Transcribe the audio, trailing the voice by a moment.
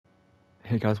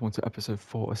Hey guys, welcome to episode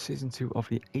 4 of season 2 of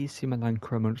the AC Milan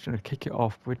Chrome. I'm just going to kick it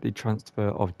off with the transfer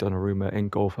of Donnarumma in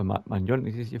goal for Matt Magnon.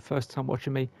 If this is your first time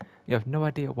watching me, you have no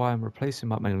idea why I'm replacing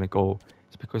Matt Magnon in goal.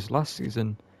 It's because last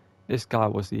season, this guy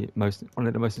was one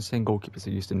of the most insane goalkeepers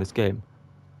I used in this game.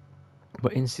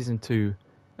 But in season 2,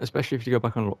 especially if you go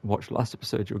back and watch the last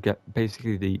episode, you'll get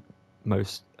basically the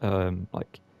most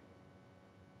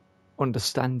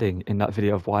understanding in that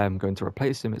video of why I'm going to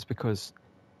replace him. It's because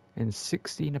in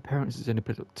 16 appearances, only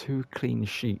put up 2 clean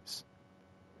sheets.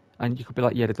 And you could be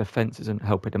like, yeah, the defence isn't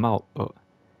helping him out, but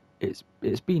it's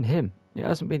been him. It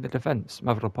hasn't been the defence.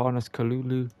 Mavropanos,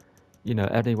 Kalulu,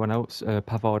 anyone else,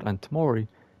 Pavard and Tomori,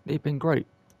 they've been great.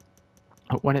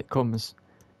 But when it comes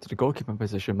to the goalkeeping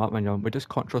position, Matt Magnon, we just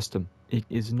can't trust him. He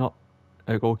is not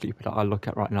a goalkeeper that I look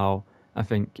at right now and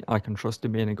think I can trust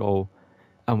him in a goal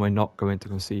and we're not going to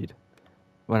concede.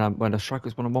 When a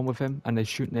striker's one-on-one with him and they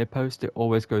shoot near post, it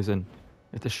always goes in.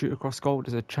 If they shoot across goal,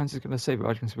 there's a chance he's going to save it.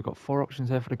 As you can see, we've got 4 options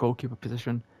here for the goalkeeper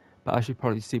position. But as you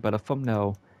probably see by the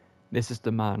thumbnail, this is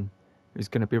the man who's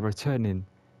going to be returning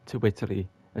to Italy,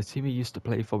 a team he used to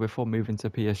play for before moving to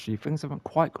PSG. Things haven't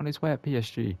quite gone his way at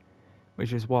PSG,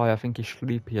 which is why I think he should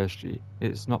leave PSG.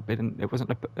 It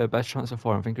wasn't the best transfer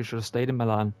for him. I think he should have stayed in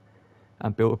Milan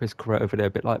and built up his career over there, a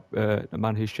bit like the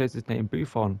man who shares his name,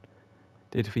 Buffon,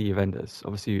 did for Juventus.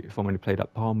 Obviously, from when he played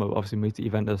at Parma, obviously moved to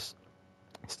Juventus,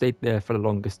 stayed there for the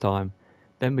longest time,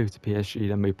 then moved to PSG,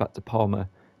 then moved back to Parma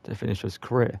to finish his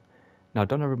career. Now,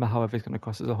 Donnarumma, however, is going to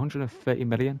cost us 130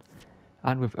 million,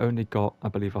 and we've only got, I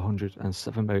believe,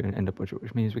 107 million in the budget,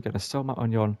 which means we're going to sell Matt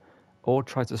Magnon or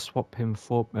try to swap him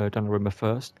for Donnarumma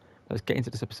first. Let's get into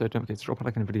this episode. Don't forget to drop a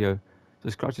like in the video,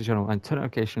 subscribe to the channel, and turn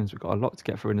notifications. We've got a lot to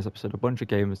get through in this episode, a bunch of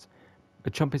games,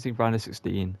 the Champions League round of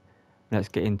 16. Let's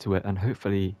get into it, and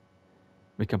hopefully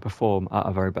we can perform at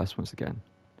our very best once again.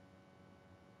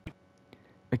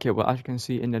 Okay, well, as you can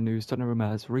see in the news,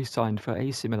 Donnarumma has re-signed for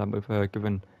AC Milan with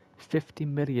given 50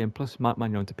 million plus Matt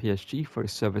Magnon to PSG for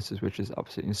his services, which is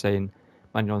absolutely insane.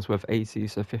 Magnon's worth 80,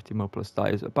 so 50 mil plus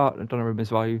that is about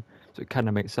Donnarumma's value, so it kind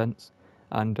of makes sense.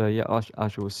 And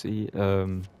as you will see,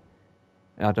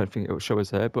 I don't think it will show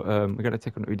us here, but we're going to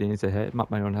take on Udinese here.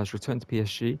 Matt Magnon has returned to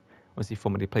PSG, as he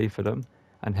formerly played for them.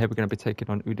 And here we're going to be taking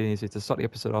on Udinese to start the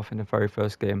episode off in the very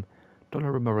first game.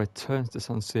 Donnarumma returns to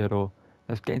San Siro.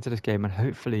 Let's get into this game, and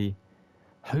hopefully,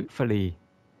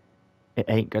 it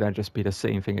ain't going to just be the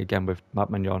same thing again with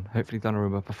Matt Magnon. Hopefully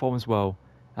Donnarumma performs well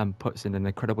and puts in an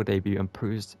incredible debut and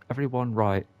proves everyone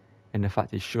right in the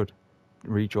fact he should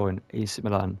rejoin AC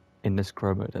Milan in this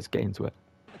Chrome mode. Let's get into it.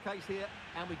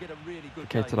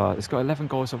 Okay, Italia, it's got 11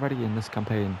 goals already in this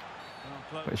campaign.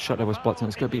 But his shot there was blocked, and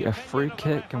it's going to be a free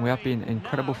kick, and we have been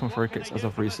incredible from free kicks as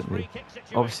of recently.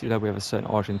 Obviously, though, we have a certain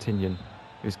Argentinian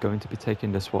who's going to be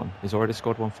taking this one. He's already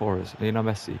scored one for us, Lionel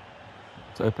Messi,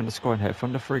 to open the scoring here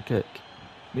from the free kick.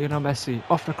 Lionel Messi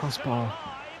off the crossbar.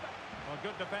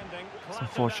 It's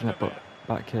unfortunate, but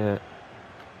back here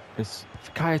is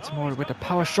Fikayo Tomori with the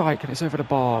power strike, and it's over the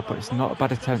bar, but it's not a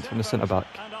bad attempt from the centre-back.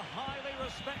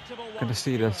 Going to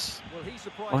see this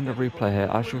on the replay here,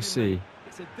 as you'll see.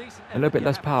 A little bit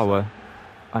less power,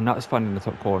 and that's fun in the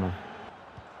top corner.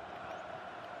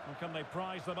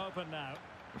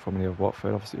 Formerly of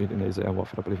Watford, obviously Udinese and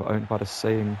Watford, I believe, are owned by the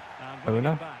same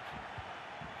owner,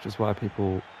 which is why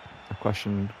people have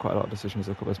questioned quite a lot of decisions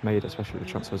the club has made, especially the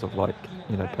transfers of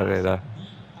Pereira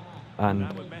and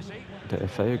De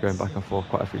Feo going back and forth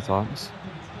quite a few times.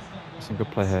 Some good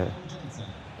play here.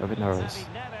 David Neres.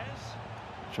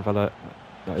 Travella,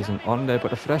 that isn't on there,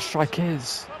 but the fresh strike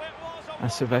is. And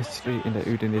Silvestri in the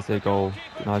Udinese goal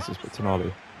denies us, but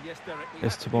Tonali.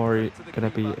 Is Tomori going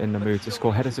to be in the mood to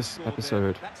score headers this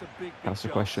episode? That's the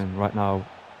question. Right now,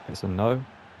 it's a no.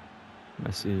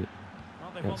 Messi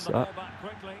gets that.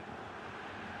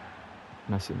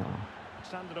 Messi now.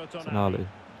 Tonali.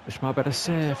 Ishmael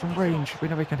Benacer from range. We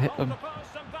know we can hit them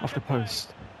off the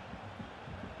post.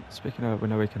 Speaking of, we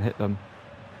know we can hit them.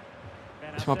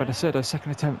 Ishmael Benacer, the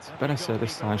second attempt. Benacer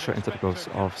this time straight into the gloves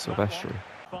of Silvestri.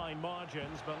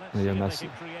 Leo Messi.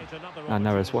 And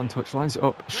Neres, one touch, lines it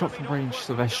up, shot from range.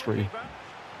 Silvestri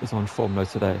is on form though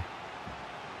today.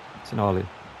 Tonali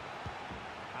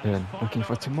in, looking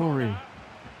for Tomori.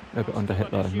 A little bit under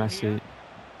hit there. Messi.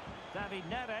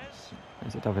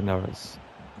 Is it David Neres?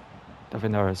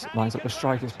 David Neres lines up the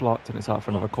strike, it's blocked, and it's out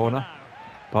for another corner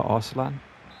by Arslan.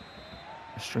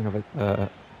 A string of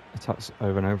attacks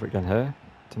over and over again here.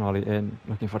 Tonali in,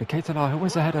 looking for the Keita, who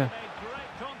wins the header.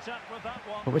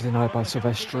 But we're denied by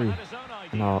Silvestri.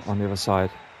 And now on the other side,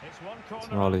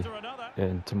 Tonali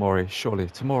in, Tomori, surely,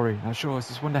 Tomori, now sure,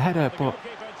 this won the header, but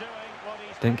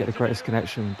Didn't get the greatest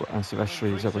connection, but and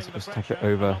Silvestri was able to just tap it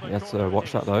over. He had to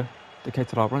watch that though. De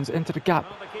Ketelaere runs into the gap.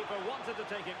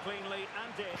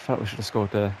 I felt we should have scored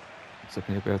there. So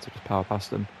he'll be able to just power past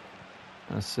him.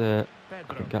 That's it.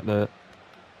 Couldn't get the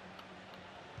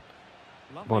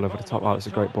ball over the top. Oh, it's a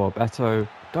great ball. Beto,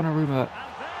 Donnarumma.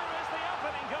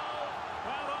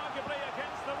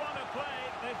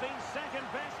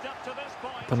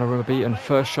 Donnarumma beaten.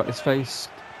 First shot, his face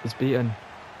is beaten.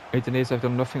 Udinese have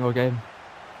done nothing all game.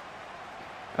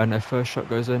 And their first shot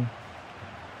goes in.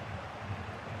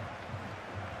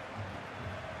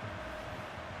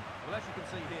 Well, as you can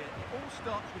see here, it all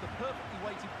starts with a perfectly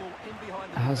weighted ball in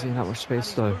behind the How's he in that much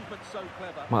space though? so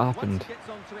What happened?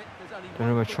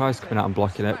 Donnarumma tries coming out and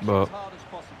blocking it, but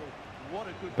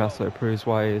Beto proves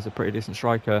why he's a pretty decent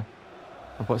striker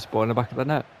and puts the ball in the back of the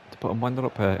net to put them 1-0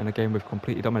 up here in a game we've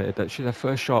completely dominated. Actually, their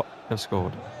first shot they've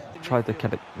scored. Tried the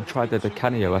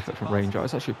Canio effort from range. It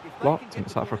was actually blocked and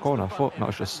it's out for a corner. I thought that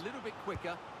was just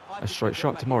a straight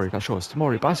shot. Tomori, that's yours.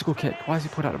 Tomori, bicycle kick. Why has he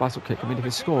put out the bicycle kick? I mean, if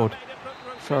he scored,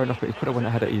 fair enough, but he could have won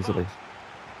the header easily.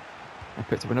 I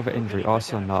picked up another injury.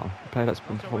 Arsenal now. The player that's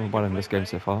been performing well in this game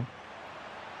so far.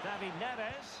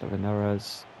 David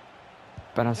Neres.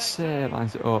 Benacer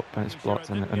lines it up and it's blocked.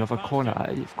 And another corner,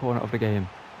 8th corner of the game.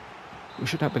 We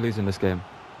should not be losing this game.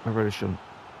 We really shouldn't.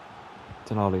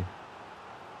 Tonali.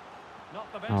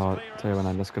 Oh, Theo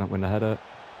Hernandez couldn't win the header.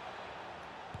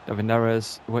 David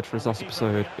Neres went for his last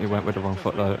episode. He went with the wrong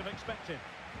foot though.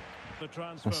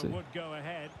 Let's see.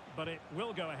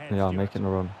 Yeah, making a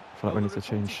run. I feel like we need to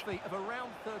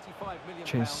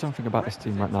change something about this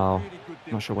team right now.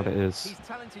 Not sure what it is.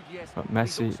 But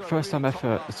Messi, first time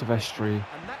effort, Silvestri.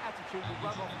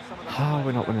 How are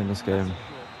we not winning this game?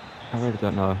 I really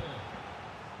don't know.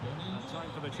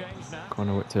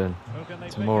 Corner whipped in.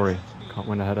 Tomori can't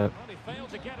win a header.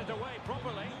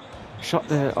 Shot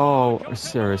there. Oh,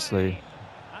 seriously.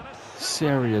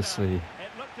 Seriously. It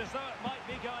looked as though it might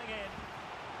be going in.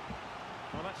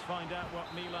 Well, let's find out what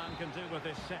Milan can do with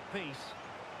this set piece.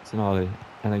 Tonali,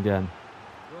 and again.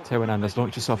 Theo Hernandez,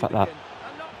 launch yourself at that.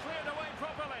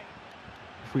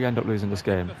 If we end up losing this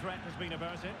game.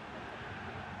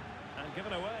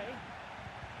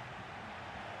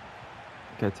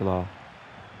 Ketelaere.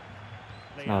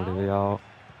 Tonali,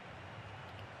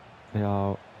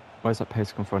 Leao. Where's that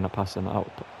pace come from? That passing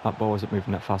that ball wasn't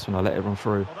moving that fast when I let it run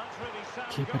through.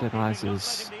 Keeper denies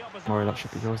Murray, that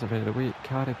should be yours every other week.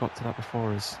 Cardi got to that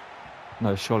before us.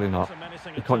 No, surely not.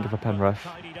 You can't give a pen ref.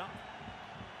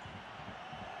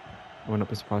 I would not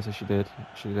be surprised if she did.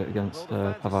 She did it against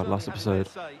Pavard last episode.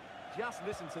 Just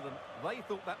listen to them. They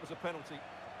thought that was a penalty.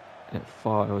 It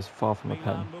was far from a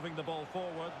pen.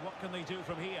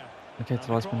 Okay,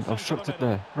 Telaere's been obstructed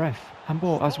there. Ref,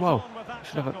 handball as well.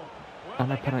 Should have and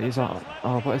no penalties out.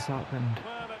 Oh, what has happened?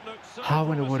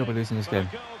 How in the world are we losing this game?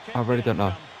 I really don't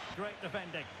know.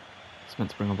 It's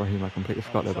meant to bring on Brahim. I completely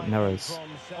forgot there, but Neres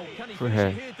through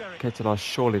here. Okay, Telaere,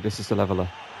 surely this is the leveller.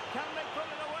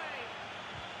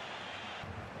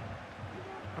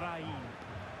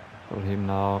 Brahim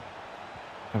now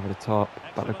over the top.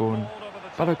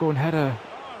 Balogun header.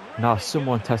 Nah,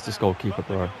 someone test this goalkeeper,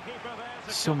 bro.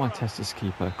 Someone test this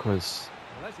keeper, because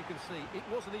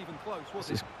this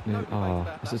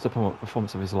is the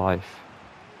performance of his life.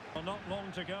 Well, not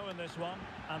long to go in this one,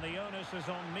 and the onus is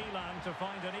on Milan to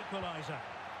find an equaliser.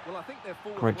 Well, I think they're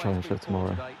great challenge for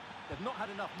tomorrow. They've not had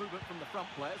enough movement from the front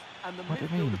players, and the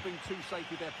midfield have been too safe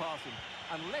with their passing.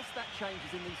 Unless that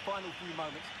changes in these final few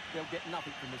moments, they'll get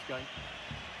nothing from this game.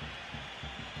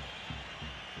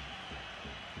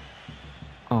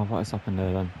 Oh, what has happened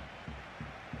there then?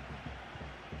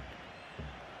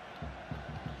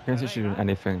 Against actually doing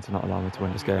anything to not allow me to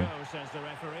win this game.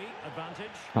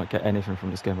 Not get anything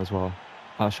from this game as well.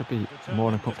 I should be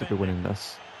more than comfortably winning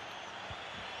this.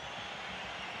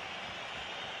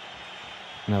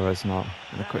 Neres now.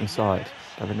 Gonna cut inside.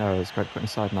 David Neres, great cut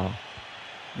inside now.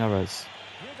 Neres.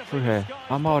 Through here.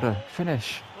 Armada.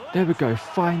 Finish. There we go.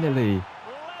 Finally.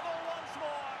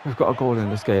 We've got a goal in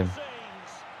this game.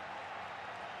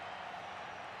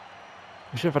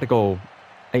 We should have had a goal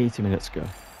 80 minutes ago.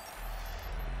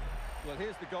 Well,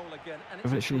 here's the goal again, and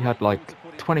I've literally had like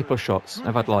 20 plus shots.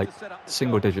 I've had like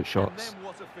single digit shots.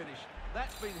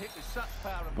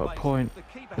 But a point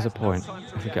is a point.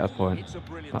 If you get a point,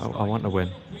 I want to win.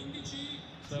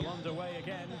 So underway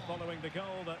again following the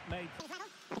goal that made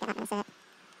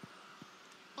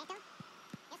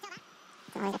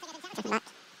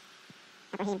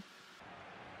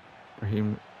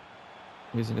Brahim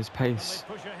using his pace,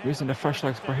 using the fresh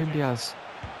legs. Brahim Diaz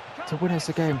to win us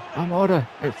the game. Armada,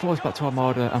 it falls back to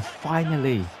Armada, and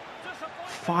finally,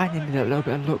 a little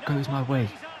bit of luck goes my way.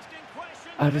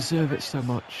 I deserve it so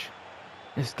much.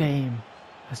 This game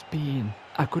has been...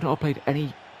 I could not have played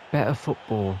any better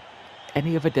football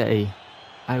any other day.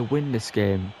 I win this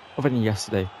game, other than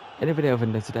yesterday. Any other day other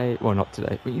than today, well, not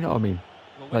today, but you know what I mean.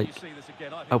 Like,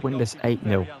 I win this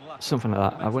 8-0, something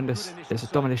like that. I win this. It's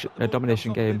a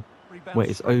domination game where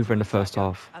it's over in the first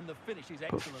half.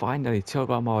 But finally, Thiago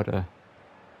Almada.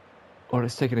 Well,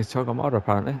 it's taking his Thiago Almada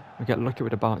apparently. We get lucky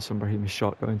with the bounce from Brahim's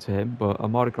shot going to him, but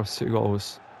Almada grabs 2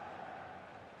 goals.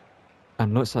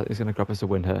 And looks like he's going to grab us a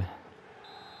win here.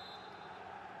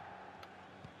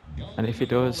 And if he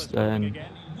does, then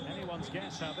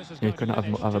he couldn't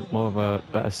have more of a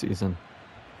better season.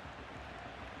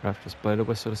 Ref just blow the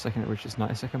whistle the second it reaches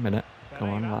 92nd minute. Come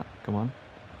on, lad. Come on.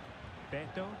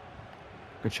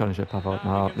 Good challenge there, Pavel.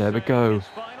 Now, there we go.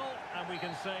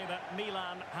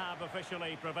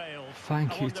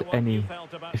 Thank you to any,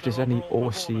 if there's any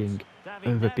all-seeing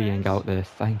over-being out there,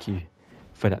 thank you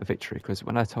for that victory. Because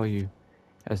when I tell you,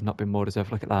 it has not been more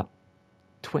deserved. Look at that.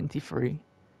 23, and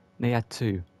they had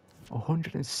 2.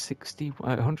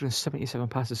 177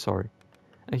 passes, sorry.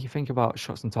 And if you think about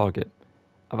shots on target,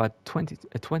 I've had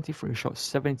 23 shots,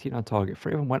 17 on target.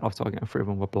 3 of them went off target and 3 of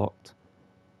them were blocked.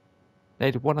 They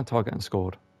had 1 on target and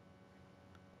scored.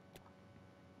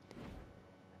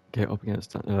 Get up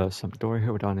against Sampdoria,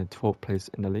 who are down in 12th place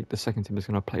in the league. The second team is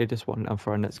going to play this one, and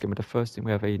for our next game with the first team,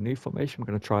 we have a new formation we're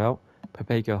going to try out.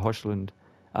 Pepega, Hoshland,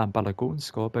 and Balagun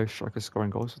score, both strikers scoring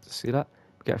goals. So to see that,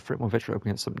 we get a 3-1 victory up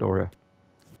against Sampdoria.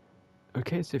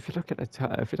 Okay, so if you look at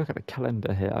the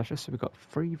calendar here, I just said we've got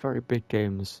 3 very big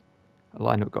games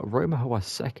lined up. We've got Roma, who are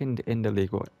second in the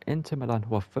league. We've got Inter Milan,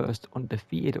 who are first,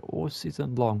 undefeated all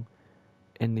season long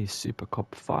in the Super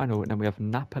Cup final, and then we have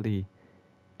Napoli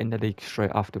in the league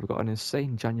straight after. We've got an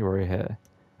insane January here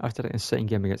after that insane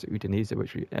game against Udinese,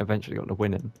 which we eventually got the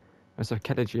win in. We also have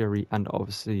Calagieri and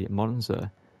obviously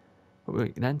Monza. But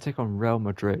we then take on Real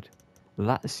Madrid,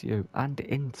 Lazio, and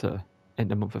Inter in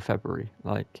the month of February.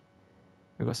 Like,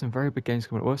 we've got some very big games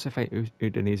coming up. We also face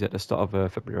Udinese at the start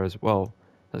of February as well.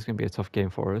 That's going to be a tough game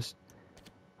for us.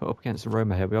 But up against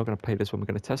Roma here, we are going to play this one. We're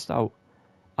going to test out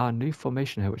our new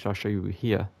formation here, which I'll show you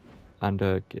here, and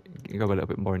go a little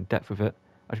bit more in depth with it.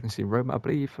 As you can see, Roma, I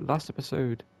believe, last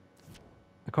episode,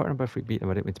 I can't remember if we beat them.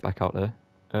 I didn't mean to back out there.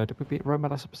 Did we beat Roma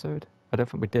last episode? I don't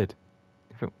think we did.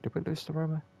 Did we lose to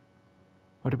Roma?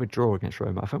 Or did we draw against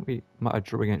Roma? I think we might have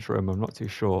drew against Roma. I'm not too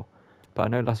sure. But I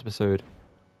know last episode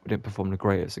we didn't perform the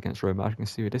greatest against Roma. As you can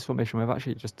see with this formation, we've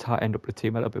actually just tightened up the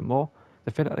team a little bit more.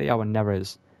 The Leao and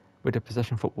Neres, with the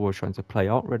possession football we're trying to play,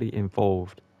 aren't really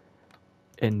involved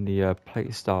in the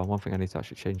play style. One thing I need to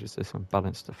actually change is this one,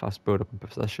 balance the fast build-up and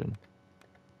possession.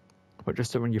 But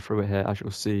just to run you through it here, as you'll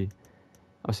see,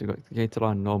 obviously we've got the Gator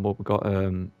line normal, we've got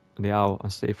Leao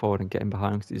and stay forward and get in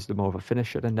behind because he's more of a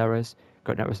finisher than Neres.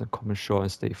 Got Neres and come short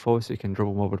and stay forward so you can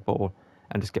dribble more with the ball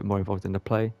and just get more involved in the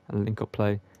play and link up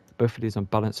play. Both of these on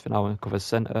balance for now and covers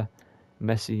centre.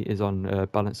 Messi is on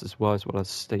balance as well as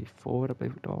stay forward, I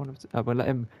believe. We'll let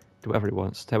him do whatever he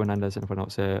wants. Teo Hernandez and everyone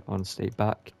else here on stay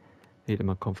back. Need him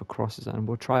on come for crosses, and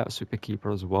we'll try out super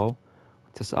keeper as well.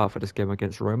 Test it out for this game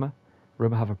against Roma.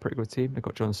 Roma have a pretty good team. They've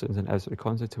got John Stones and Ezra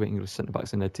Konza, 2 English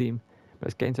centre-backs in their team. But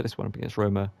let's get into this one up against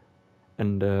Roma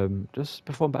and just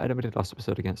perform better than we did last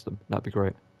episode against them. That'd be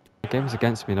great. The game's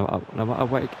against me. No matter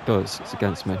what it does, it's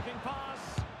against me.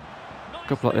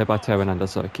 Good block there by Teo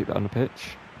Hernandez, so keep that on the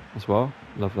pitch as well.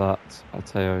 Love that.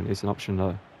 Teo needs an option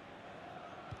though.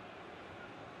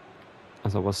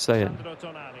 As I was saying,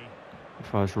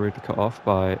 if I was rudely cut off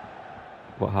by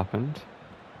what happened.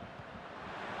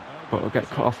 But we'll get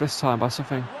cut off this time by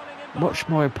something much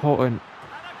more important.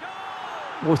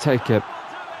 We'll take it.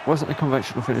 Wasn't a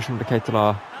conventional finish from the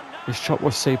Ketelar. His shot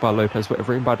was saved by Lopez, but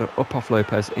rebounded up off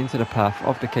Lopez into the path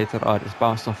of the Ketelar. Just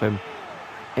bounced off him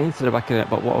into the back of it.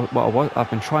 But I've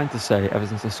been trying to say ever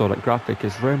since I saw that graphic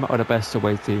is Roma are the best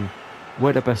away team.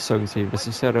 We're the best home team. The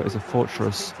Cicero is a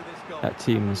fortress that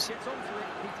teams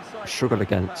struggle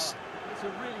against.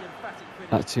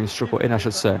 That team struggle in, I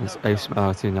should say. It's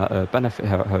a team that benefit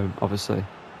here at home, obviously.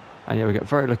 And yeah, we get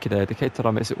very lucky there. The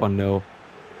Ketelar makes it 1-0.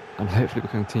 And hopefully we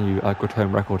continue our good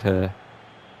home record here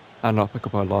and not pick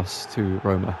up our loss to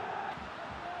Roma.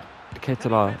 The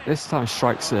Ketelar this time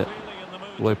strikes it.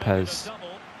 Lopez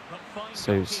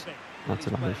saves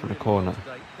Martinelli from the corner.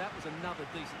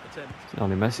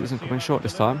 Only Messi isn't coming short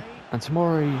this time. And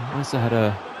Tomori wants the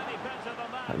header.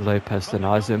 Lopez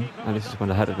denies him. And this is when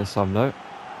the header this time though.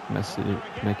 Messi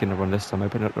making a run this time,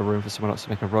 opening up the room for someone else to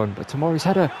make a run. But Tomori's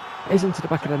header is into the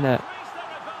back of the net.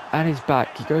 And he's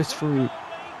back. He goes through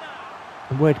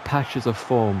weird patches of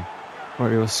form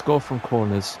where he will score from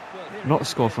corners, not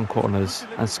score from corners,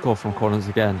 and score from corners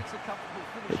again.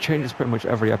 It changes pretty much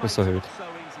every episode.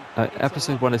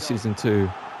 Episode 1 of season 2,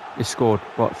 he scored,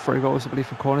 what, 3 goals, I believe,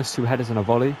 from corners, 2 headers and a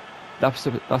volley. Last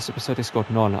episode he scored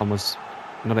none and was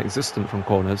non-existent from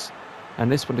corners.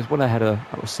 And this one is one header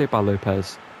that was saved by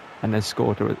Lopez and then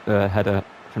scored a header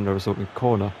from the resulting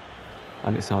corner.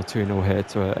 And it's now 2-0 here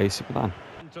to AC Milan.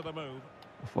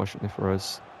 Unfortunately for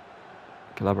us,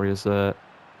 Calabria's back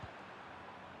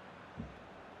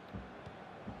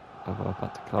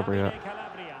to Calabria.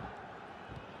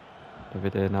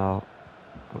 Davide now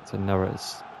up to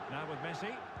Neres.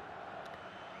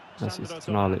 Messi to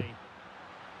Tonali.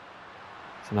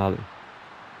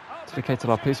 To the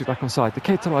Keita, please be back on side. The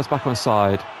Keita is back on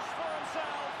side.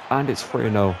 And it's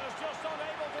 3-0.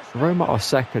 Roma are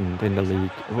second in the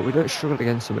league, but we don't struggle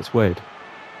against them. It's weird.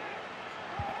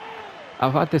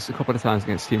 I've had this a couple of times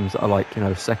against teams that are like, you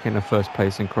know, second and first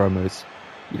place in chromas.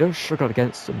 You don't struggle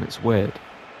against them. It's weird.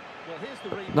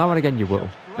 But now and again you will.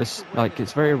 It's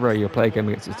very rare you'll play a game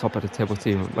against the top of the table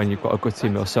team when you've got a good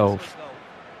team yourself,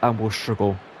 and will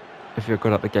struggle if you're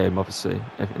good at the game, obviously,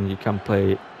 and you can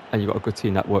play, and you've got a good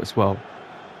team that works well.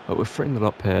 But we're 3-0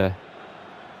 up here.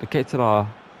 The Keita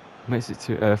makes it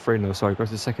to 3-0, sorry, goes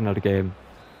to the second of the game.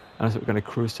 And I think we're going to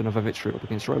cruise to another victory up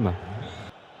against Roma.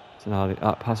 Tonali,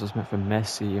 that pass was meant for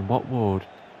Messi in what ward?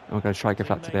 And we're going to try to give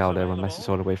that to the Aldo when Messi's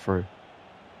all the way through.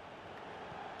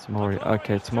 Tomori,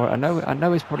 okay, Tomori, I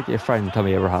know he's probably your friend,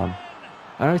 Tommy Abraham.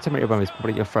 I know Tommy Abraham is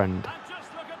probably your friend.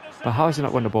 But how has he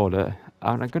not won the ball there?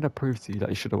 And I'm going to prove to you that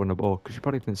he should have won the ball, because you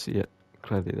probably didn't see it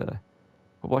clearly there.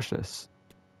 But watch this.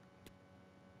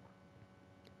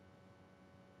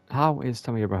 How is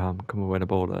Tommy Abraham coming to win the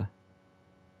ball there?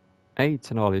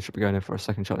 Tonali should be going in for a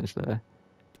second challenge there.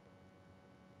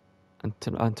 And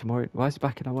Tomori, why is he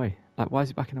backing away? Why is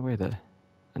he backing away there?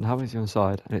 And how is he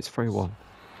onside? And it's 3-1.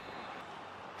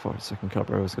 For a second,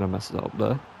 Calabria was going to mess it up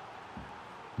there.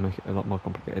 Make it a lot more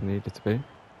complicated than it needed to be.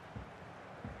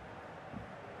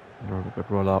 A good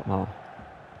roll out now.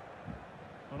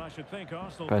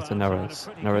 Better to Neres.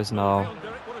 Neres now.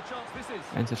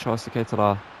 Into Charles to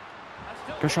Keita.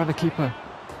 Goes around the keeper.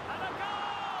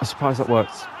 I'm surprised that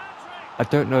worked. I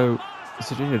don't know.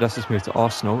 Serginho Desta's moved to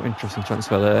Arsenal. Interesting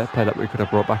transfer there. Player that we could have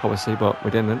brought back, obviously, but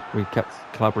we didn't. We kept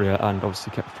Calabria and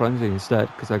obviously kept Frenzy instead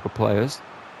because they're good players.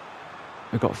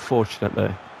 We got fortunate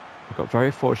there. We got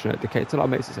very fortunate. The Keita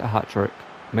makes it a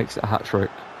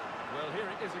hat-trick.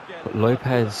 But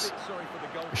Lopez,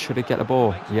 should he get the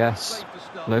ball? Yes.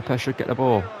 Lopez should get the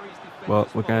ball. Well,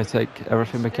 we're going to take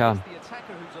everything we can.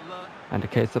 And the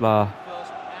Keita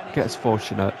gets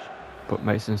fortunate, but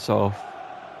makes himself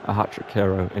a hat-trick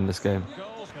hero in this game.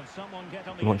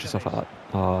 Launch yourself at that.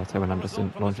 Oh, Tim Hernandez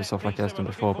didn't launch yourself like he has done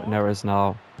before, but Neres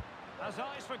now.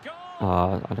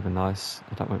 That'd have been nice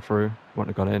if that went through.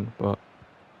 Wouldn't have gone in, but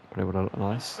it would have looked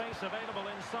nice.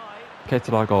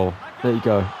 Keita goal. There you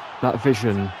go. That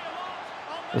vision.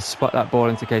 Let's spot that ball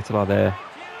into Keita there.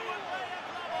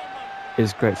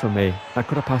 Is great for me. I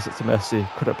could have passed it to Messi.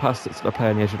 Could have passed it to the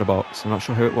player on the edge of the box. I'm not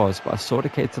sure who it was, but I saw the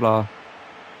Keita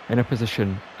in a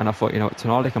position, and I thought, you know what,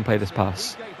 Tonali can play this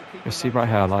pass. You see right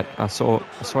here, like I saw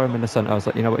him in the centre. I was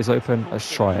like, you know what, he's open.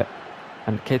 Let's try it.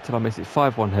 And Keita makes it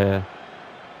 5-1 here.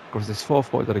 Goes this 4th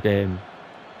point of the game.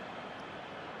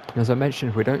 As I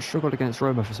mentioned, we don't struggle against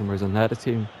Roma for some reason. They're the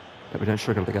team that we don't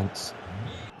struggle against.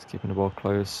 He's keeping the ball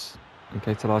close. And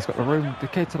Keita's got the room. The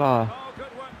Keita,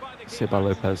 saved by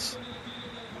Lopez.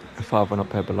 5-1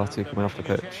 up here. Belotti coming off the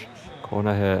pitch.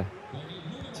 Corner here.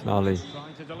 Tonali.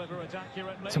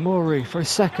 Tomori for a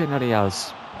second, and he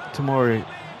has. Tomori.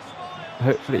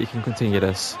 Hopefully he can continue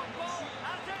this.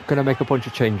 Going to make a bunch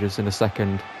of changes in a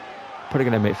second. Probably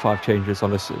going to make 5 changes,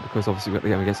 honestly, because obviously we've got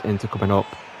the game against Inter coming up.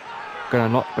 We're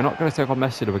not going to take on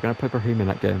Messi, we're going to play Brahim in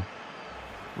that game.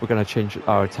 We're going to change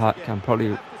our attack and probably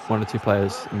 1 or 2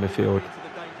 players in midfield.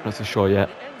 Not so sure yet.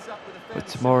 But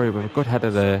Tomori with a good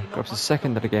header there, grabs the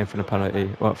second of the game from the penalty.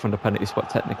 Well, from the penalty spot,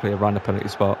 technically around the penalty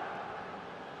spot.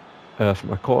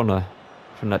 From a corner,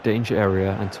 from that danger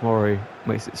area, and Tomori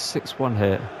makes it 6-1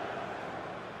 here.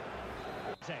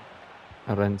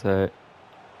 Arente.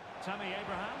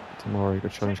 Tomori,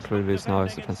 good challenge. Clearly is now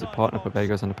his defensive partner.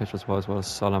 Pabego's on the pitch as well as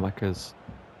Salamakers,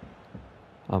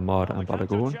 Ahmad and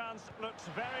Balogun.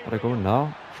 Balogun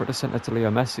now for the centre to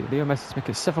Leo Messi. Leo Messi's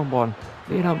making 7-1.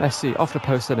 Lionel Messi off the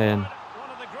post and in.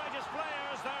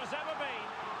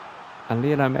 And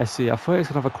Lionel Messi, I thought he was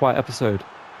going to have a quiet episode,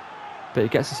 but he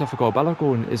gets himself a goal.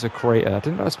 Balogun is a creator. I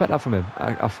didn't expect that from him.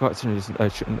 I forgot to change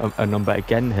a number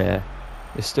again here.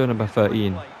 It's still number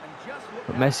 13.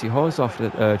 But Messi holds off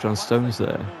John Stones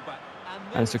there.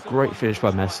 And it's a great finish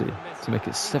by Messi to make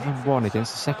it 7-1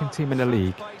 against the second team in the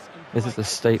league. This is a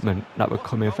statement that we're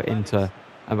coming for Inter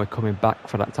and we're coming back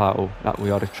for that title that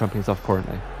we are the champions of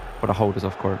currently, or the holders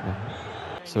of currently.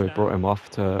 So we brought him off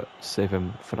to save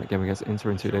him for that game against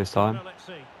Inter in 2 days' time.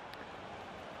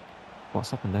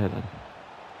 What's happened there then?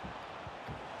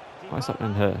 What is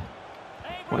happening here?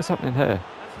 What is happening here?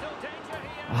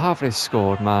 How have they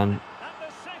scored, man?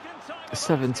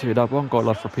 7-2. That one goal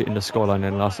off repeating the scoreline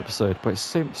in the last episode, but it's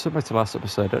similar to last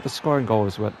episode. They're scoring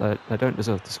goals where they don't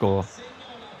deserve to score.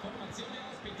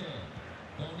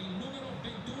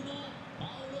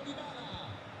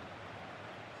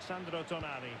 Sandro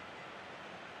Tonali.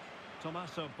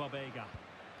 Tommaso Babega.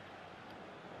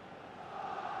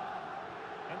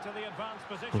 Into the advanced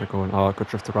position. Balogun, oh, good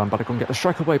drift around. Balogun, get the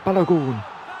strike away. Balogun.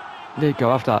 There you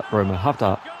go. Have that, Roma. Have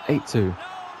that. 8-2.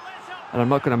 And I'm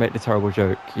not going to make the terrible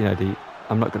joke, you know,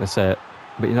 I'm not going to say it,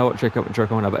 but you know what joke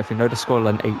on about. If you know the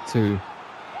scoreline 8-2,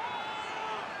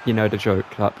 you know the joke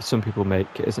that some people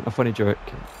make. It isn't a funny joke,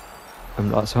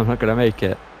 so I'm not going to make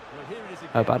it.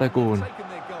 Balogun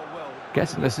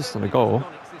gets an assist on a goal.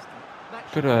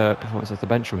 Good performance off the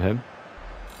bench from him.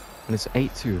 And it's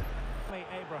 8-2.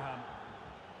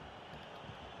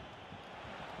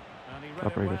 A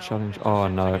very good challenge. Oh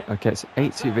no. Okay, it's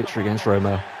 8-2 victory against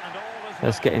Roma.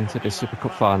 Let's get into the Super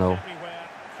Cup final.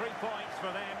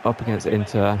 Up against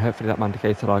Inter, and hopefully that man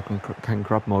can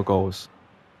grab more goals.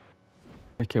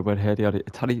 Okay, we're here, the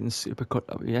Italian Super Cup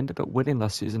that we ended up winning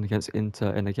last season against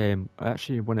Inter in a game. I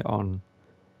actually won it on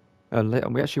late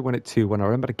on. We actually won it 2-1. I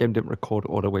remember the game didn't record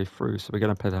all the way through, so we're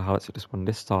going to play the highlights of this one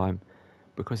this time.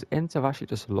 Because Inter have actually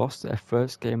just lost their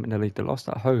first game in the league. They lost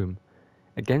at home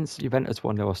against Juventus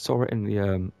 1-0. I saw it in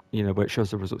the, where it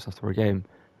shows the results after a game.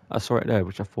 I saw it there,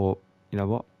 which I thought, you know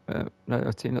what, no,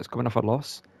 a team that's coming off a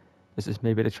loss, this is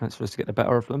maybe the chance for us to get the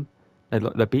better of them.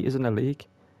 They beat us in the league.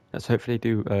 Let's hopefully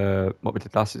do what we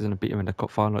did last season and beat them in the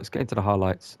cup final. Let's get into the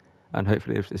highlights and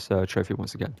hopefully lift this trophy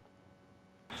once again.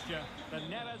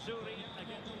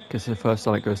 Because the first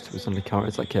time it goes to us on the counter,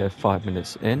 it's like 5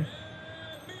 minutes in.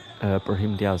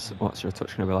 Brahim Diaz, what's your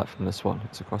touch going to be like from this one?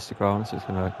 It's across the ground, so he's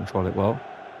going to control it well.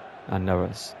 And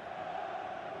Neres.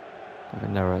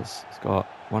 Neres. He's got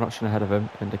one option ahead of him.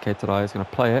 Indicated eye. He's going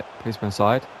to play it. Please go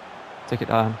inside. Take it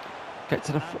down. Get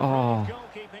to the... Oh.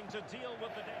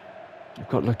 We've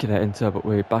got lucky there, Inter, but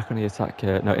we're back on the attack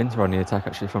here. No, Inter on the attack,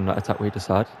 actually, from that attack we just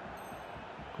had.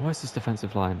 Why is this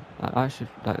defensive line? Actually,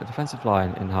 like, the defensive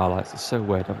line in highlights is so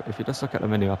weird. If you just look at the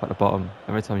menu up at the bottom,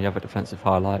 every time you have a defensive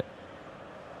highlight,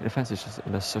 the defence is just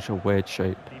in such a weird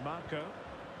shape.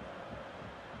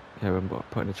 Yeah, we're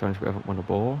putting the challenge, we haven't won the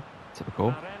ball.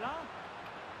 Typical.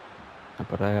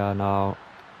 But now.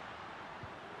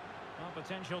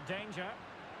 Potential danger.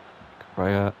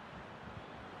 Correa.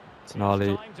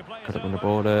 Tonali could have won the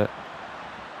ball there.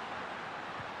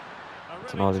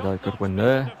 Tonali got a good win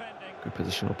there. Good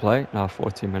positional play. Now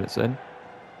 14 minutes in.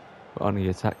 We're on the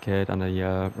attack here on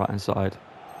the right hand side.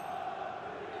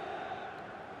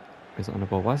 Is it on the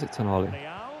ball? Why is it Tonali?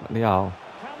 Leao.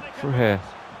 Through here.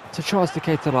 To Charles de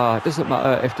Ketelaere. It doesn't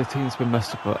matter if the team's been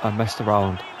messed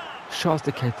around. Charles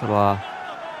de Ketelaere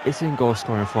is in goal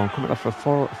scoring form, coming off for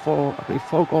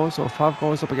four goals or 5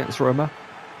 goals up against Roma.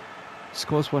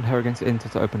 Scores one here against Inter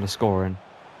to open the scoring,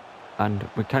 and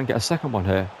we can get a second one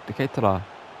here. De Ketelaere.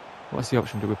 What's the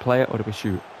option? Do we play it or do we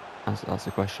shoot? That's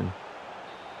the question.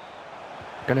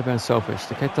 Going to be unselfish.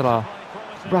 De Ketelaere.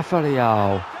 Rafael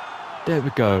Leao. There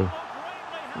we go.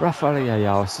 Rafael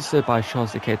Leao, assisted by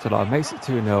Charles de Ketelaere, makes it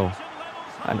 2-0.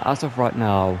 And as of right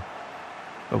now,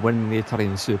 we're winning the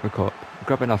Italian Super Cup,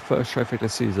 grabbing our first trophy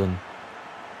this season.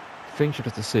 Things you'll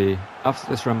have to see. After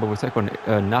this, remember, we'll take on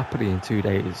Napoli in 2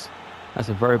 days. That's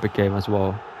a very big game as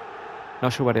well.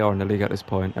 Not sure where they are in the league at this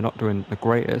point. They're not doing the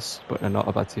greatest, but they're not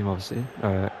a bad team, obviously.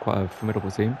 Quite a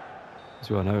formidable team, as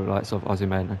we all know, likes of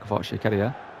Osimhen and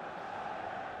Kvaratskhelia.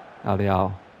 Now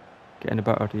Leao, getting the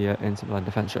better of the Inter Milan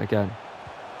defence yet again.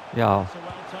 Leao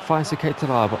finds the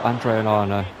Ketelaere, but Andre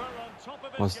Onana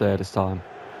was there this time.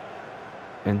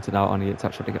 Inter now on the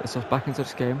attack, trying to get themselves back into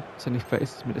this game. It's only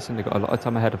 36 minutes in, they've got a lot of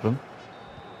time ahead of them.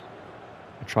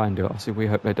 They try and do it, obviously we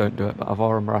hope they don't do it, but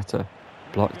Alvaro Morata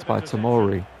blocked by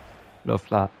Tomori. Love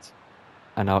that.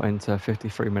 And now Inter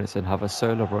 53 minutes in, have a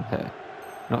solo run here.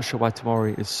 Not sure why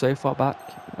Tomori is so far back,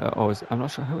 I'm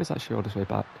not sure who is actually all this way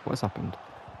back. What's happened?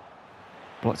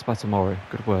 Blocked by Tomori,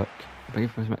 good work. I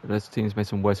believe this team's made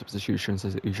some worse substitutions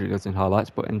as it usually does in highlights,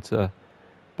 but Inter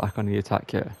back on the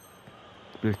attack here.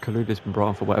 I believe Kaluda's been brought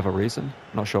on for whatever reason.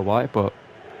 Not sure why, but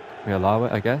we allow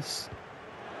it, I guess.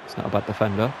 It's not a bad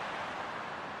defender.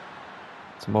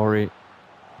 Tomori,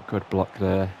 good block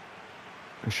there.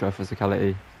 Good show of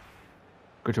physicality.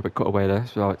 Good job at cut away there.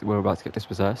 So we're about to get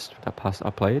dispossessed with that pass that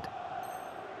I played.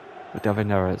 With David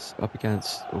Neres up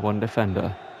against one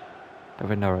defender.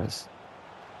 David Neres.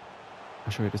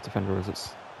 I'll show you this defender as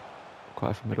it's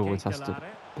quite a formidable task to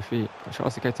defeat.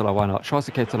 Charles Ketelaere, why not? Charles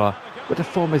Ketelaere, with the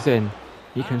form is in,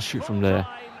 he can shoot from there.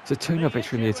 It's a 2-0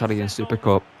 victory in the Italian Super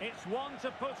Cup.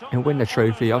 And win the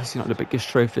trophy, obviously not the biggest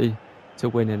trophy to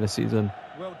win in the season.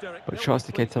 But Charles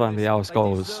Ketelaere and the Al's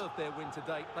goals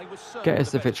get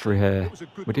us the victory here.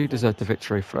 We do deserve the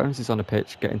victory. Thrones is on the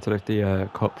pitch, getting to the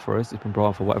cup for us. He's been brought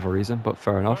on for whatever reason, but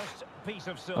fair enough.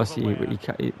 Obviously,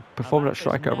 he performed at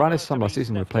striker. Around this time last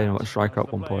season, we were playing him at striker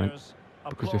at one point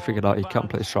because we figured out he can't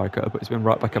play striker, but he's been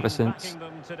right back ever since.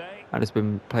 And he's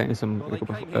been playing some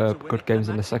good games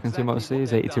in the second team, obviously.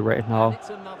 He's 82 rated now.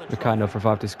 We kind of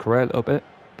revived his career a little bit,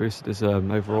 boosted his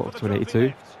overall up to an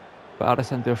 82. But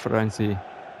Alessandro Florenzi,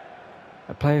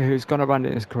 a player who's gone around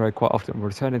in his career quite often,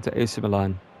 returning to AC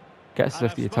Milan, gets to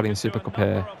lift the Italian Super Cup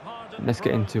here. And let's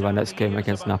get into our next game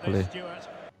against Napoli.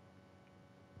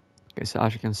 Okay, so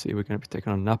as you can see, we're going to be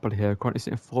taking on Napoli here. Currently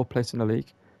sitting 4th place in the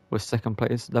league, with 2nd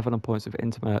place, 11 points with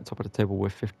Inter Milan at top of the table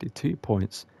with 52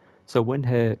 points. So win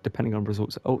here, depending on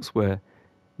results elsewhere,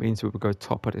 means we will go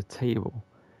top of the table.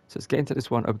 So let's get into this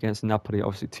one up against Napoli.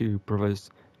 Obviously, two brothers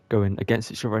going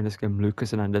against each other in this game,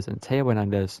 Lucas Hernandez and Theo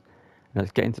Hernandez. And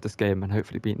let's get into this game and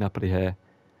hopefully beat Napoli here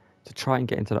to try and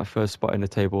get into that first spot in the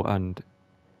table and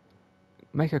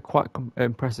make a quite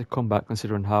impressive comeback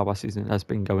considering how our season has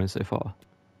been going so far.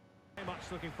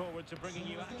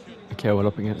 Okay, we're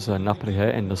up against Napoli here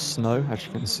in the snow. As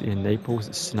you can see in Naples,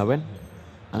 it's snowing.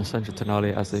 And Sandro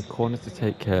Tonali has a corner to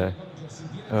take care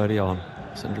early on.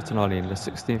 Sandro Tonali in the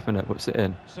 16th minute puts it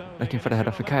in. Looking for the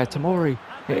header for Kaya Tomori.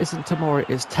 It isn't Tomori,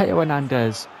 it's Theo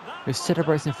Hernandez, who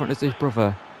celebrates in front of his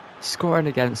brother, scoring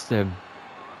against him.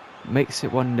 Makes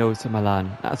it 1-0 to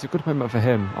Milan. That's a good moment for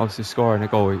him, obviously scoring a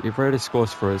goal. He rarely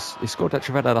scores for us. He scored at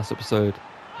Trivella last episode.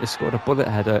 He scored a bullet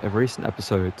header in recent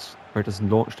episodes where he just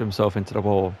launched himself into the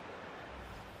wall.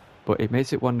 But it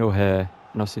makes it 1-0 here.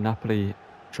 And obviously Napoli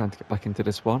trying to get back into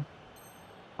this one.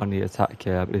 On the attack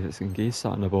here, I believe it's Ngisa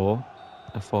on the ball.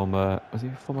 Was he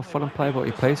a former Fulham player, but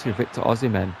he plays for Victor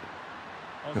Osimhen.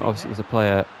 Who obviously was a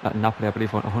player at Napoli, I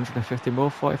believe, want 150 mil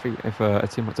for if a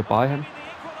team wants to buy him.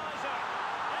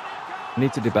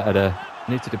 Need to do better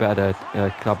there.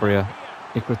 Calabria.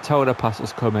 You could tell the pass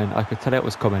was coming. I could tell it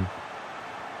was coming.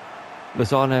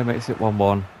 Lozano makes it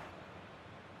 1-1.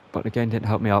 But again, didn't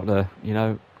help me out there. You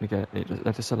know,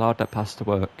 they just allowed that pass to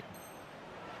work.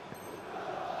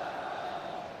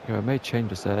 I made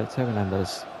changes there. Theo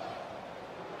Hernandez.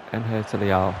 In here to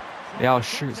Leao. Leao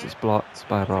shoots, it's blocked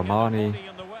by Romani.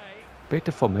 Big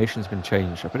the formation's been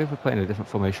changed. I believe we're playing a different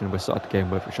formation than we started the game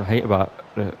with, which I hate about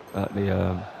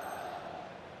the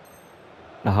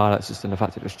highlights, just in the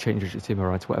fact it just changes your team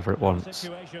around to whatever it wants.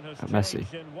 Messi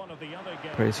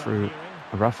plays through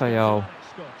Rafael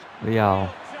Leao.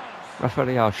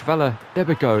 Trivella, there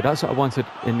we go, that's what I wanted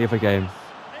in the other game.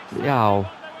 Leao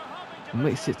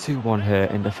makes it 2-1 here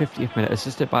in the 50th minute,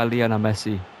 assisted by Lionel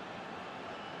Messi.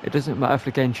 It doesn't matter if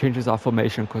the game changes our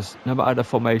formation, because no matter the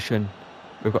formation,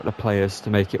 we've got the players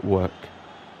to make it work.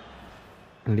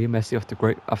 And Leo Messi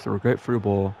after a great through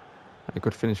ball and a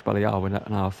good finish by Leao, and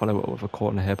now follow it up with a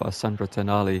corner here by Sandro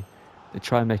Tonali. They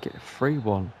try and make it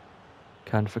 3-1.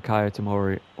 Can Fikayo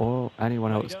Tomori or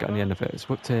anyone else get on the end of it? It's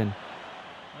whipped in.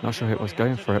 Not sure who it was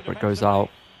going for it, but it goes out.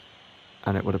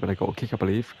 And it would have been a goal kick, I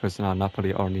believe, because now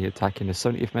Napoli are on the attack in the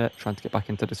 70th minute, trying to get back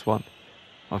into this one.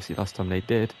 Obviously, last time they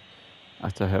did,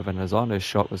 after Hervé Lozano's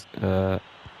shot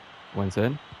went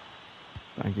in.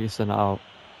 Angisa now,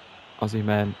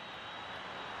 Osimhen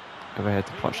over here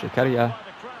to Kvaratskhelia.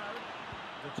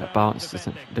 That bounce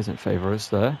doesn't favour us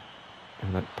there.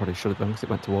 And that probably should have done because it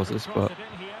went towards us, but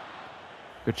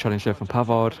good challenge there from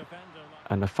Pavard.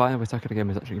 And the final attack of the game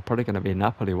is actually probably going to be a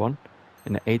Napoli one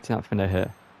in the 89th minute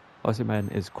here.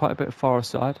 Osimhen is quite a bit far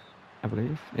aside, I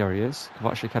believe. There he is.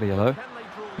 Kvaratskhelia though,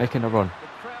 making a run.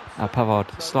 Now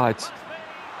Pavard slides.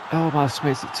 Oh, Mouse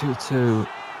makes it 2-2.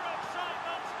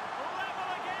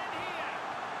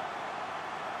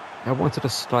 I wanted to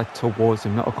slide towards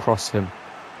him, not across him.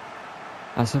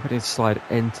 I was hoping he'd slide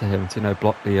into him to,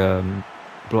 block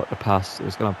the pass it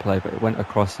was going to play, but it went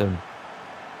across him,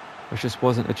 which just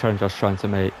wasn't the challenge I was trying to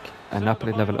make. And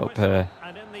Napoli level it up here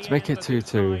to make it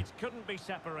 2-2,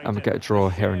 and we get a draw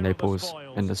here in Naples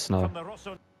in the snow.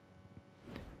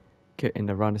 Okay, in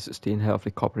the round of 16 here of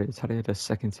the Coppa Italia, the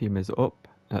second team is up.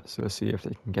 So we'll see if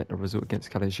they can get the result against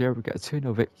Calabria. We get a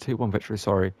 2-1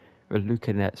 victory, with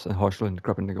Luca Nets and Horsland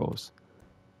grabbing the goals.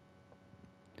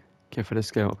 Okay, for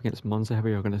this game up against Monza here,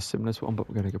 we are going to sim this one, but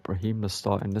we're going to get Brahim to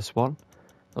start in this one.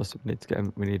 Also, we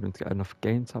need him to get enough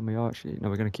game time. We're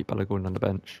going to keep Balogun on the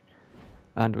bench.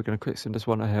 And we're going to quick sim this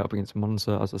one here up against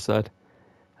Monza, as I said.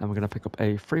 And we're going to pick up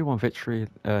a 3-1 victory.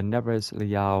 Neves,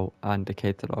 Leao and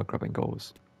Decatur are grabbing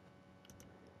goals.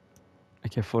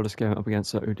 Okay, for this game up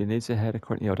against Udinese here, they're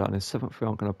currently held out in 7th. We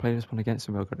aren't going to play this one against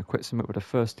them. We're going to quick sim it with the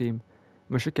first team. And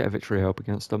we should get a victory here up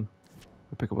against them.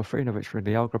 We'll pick up a 3-0 victory.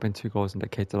 Leao grabbing 2 goals and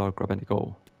Decatur grabbing a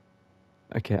goal.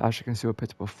 Okay, as you can see, we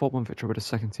picked up a 4-1 victory with the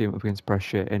second team up against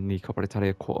Brescia in the Coppa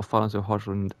Italia quarterfinals, with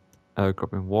Hodgland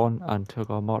grabbing 1 and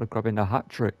Armada grabbing a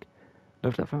hat-trick.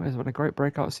 Love that from him. He's had a great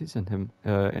breakout season,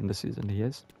 in the season he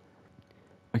is.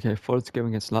 Okay, for this game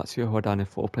against Lazio, who are down in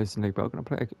 4th place in the league, but we're going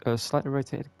to play a slightly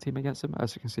rotated team against them.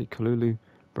 As you can see, Kalulu,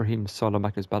 Brahim,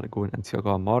 Salamakers, Balagoon and Thiago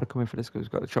Armada coming for this, because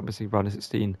we've got the Champions League round of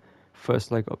 16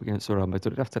 first leg up against Real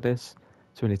Madrid after this.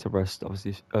 So we need to rest,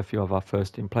 obviously, a few of our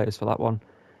first team players for that one.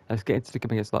 Let's get into the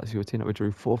game against Lazio, a team that we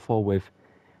drew 4-4 with.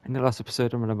 In the last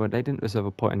episode, I remember they didn't deserve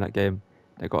a point in that game.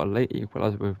 They got a late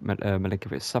equaliser with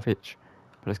Milinkovic-Savic.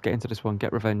 But let's get into this one,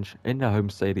 get revenge in their home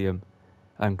stadium,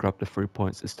 and grab the 3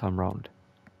 points this time round.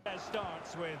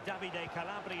 Starts with Davide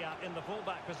Calabria in the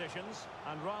fullback positions,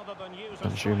 and rather than use a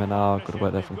Danjuma now, good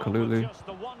work there from Kalulu.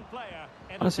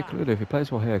 Honestly, Kalulu, if he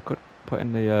plays well here, could put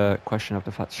in the question of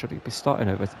the fact, should he be starting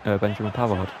over Benjamin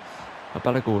Pavard?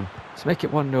 Balagoon to make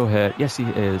it 1-0 here. Yes, he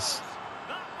is.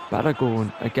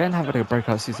 Balagoon again having a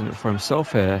breakout season for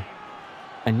himself here,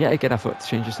 and yet again I thought to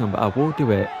change his number. I will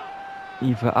do it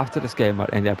either after this game or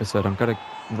in the episode. I'm going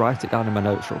to write it down in my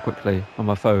notes real quickly on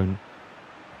my phone.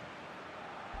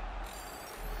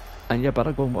 And yeah,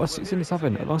 Balagoon, what a season he's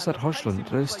having alongside Hodgland.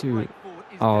 Those two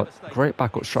are great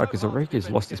backup strikers. Origi's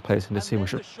lost his place in this team. We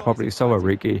should probably sell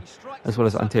Origi as well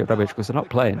as Ante Rebic because they're not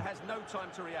playing.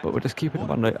 But we're just keeping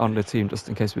them on the team just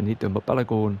in case we need them. But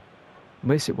Balagoon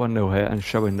makes it 1-0 here and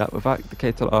showing that without the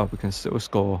Keita we can still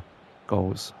score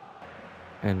goals.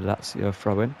 And that's the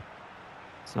throw-in.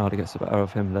 Sonaldi gets the better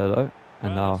of him there though.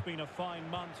 And now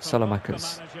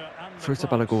Salamakers through to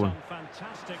Balagoon.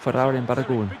 Ferrari and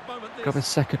Balagoon grab his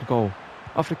second goal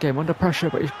of the game under pressure,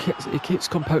 but he keeps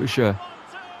composure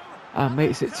and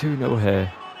makes it 2-0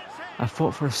 here. I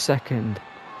thought for a second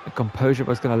the composure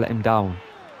was going to let him down.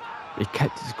 He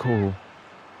kept his cool,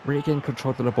 regained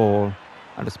control of the ball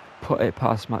and just put it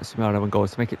past Maximiano and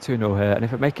goals to make it 2-0 here. And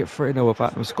if it make it 3-0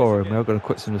 without him scoring, we're going to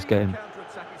quit in this game.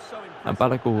 And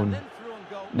Balagoon,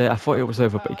 I thought it was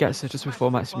over, but he gets it just before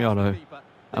Maximiano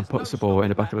and puts the ball in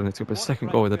the back of the net to get his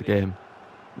second goal of the game.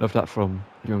 Love that from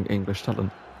young English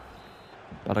talent.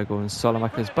 Balagoon,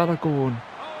 Salamakers, Balagoon.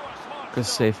 Good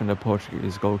save from the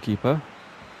Portuguese goalkeeper.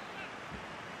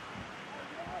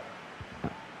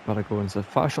 Balagoon's had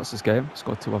 5 shots this game,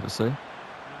 scored 2 obviously.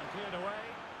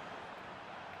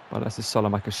 But that's his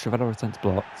Salamakers. Chevella returns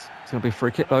blocked. It's going to be a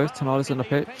free kick though. Tonali's on the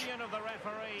pitch.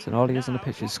 Tonali is on the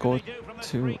pitch. He scored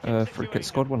 2 free kicks.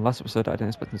 Scored 1 last episode. I didn't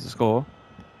expect him to score.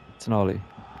 Tonali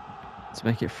to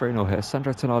make it 3-0 here.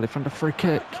 Sandro Tonali from the free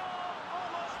kick.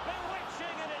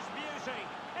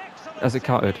 As it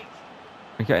counted.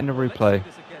 We're getting the replay.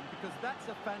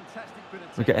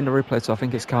 We're getting the replay, so I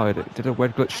think it's counted. It did a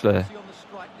weird glitch there.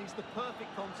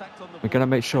 We're going to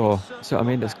make sure. So I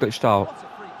mean, it's glitched out.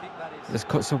 It just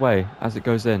cuts away as it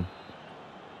goes in.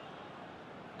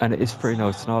 And it is 3-0.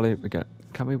 Tonali,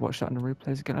 can we watch that in the replay?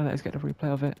 Is it going to let us get the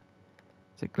replay of it?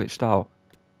 Is it glitched out?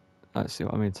 Let's see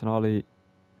what I mean. Tonali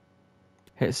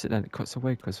hits it and it cuts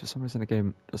away because for some reason the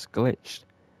game just glitched.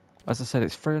 As I said,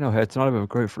 it's 3-0 here. Tonali with a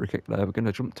great free kick there. We're going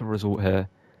to jump to a result here.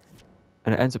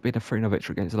 And it ends up being a 3-0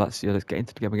 victory against Lazio. Let's get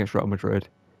into the game against Real Madrid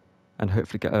and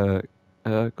hopefully get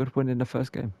a good win in the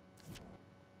first game.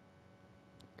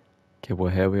 Okay,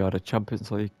 well here we are, the Champions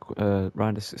League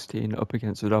round of 16 up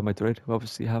against Real Madrid, who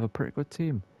obviously have a pretty good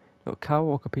team. They've got Kyle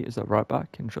Walker-Peters at right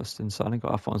back, interesting signing.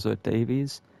 Got Alphonso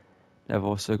Davies. They've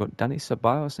also got Danny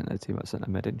Ceballos in their team at centre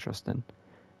mid, interesting.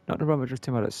 Not the Real Madrid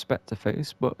team I'd expect to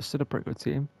face, but still a pretty good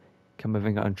team.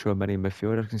 Camavinga and Chouameni in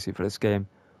midfield. As you can see for this game,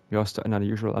 we are starting an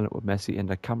unusual lineup with Messi in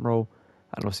the cam role,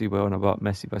 and obviously we're on about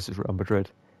Messi versus Real Madrid.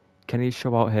 Can he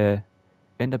show out here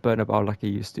in the Bernabeu like he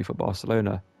used to for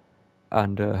Barcelona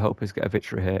and help us get a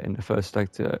victory here in the first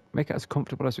leg to make it as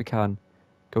comfortable as we can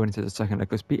going into the second leg?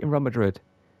 Because beating Real Madrid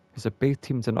is a big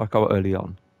team to knock out early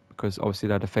on, because obviously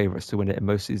they're the favourites to win it in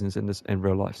most seasons in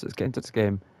real life. So let's get into this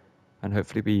game and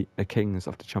hopefully be the kings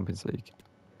of the Champions League.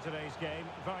 Today's game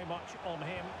very much on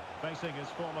him, facing his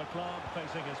former club,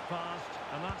 facing his past,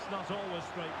 and that's not always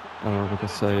straight. Oh, with a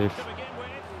save. To begin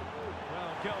with,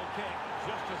 well, goal kick,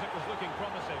 just as it was looking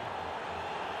promising.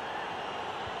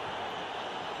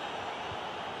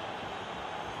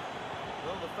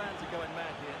 Well, the fans are going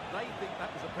mad here. They think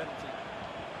that was a penalty.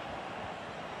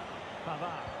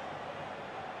 Pavard.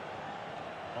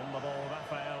 On the ball,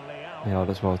 Rafael Leao. Yeah,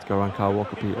 as well to go around Kyle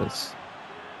Walker-Peters.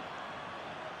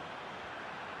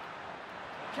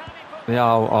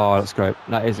 Leao, oh, that's great.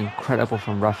 That is incredible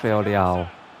from Rafael Leao.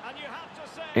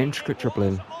 Intricate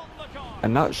dribbling.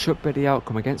 And that should be the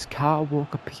outcome against Kyle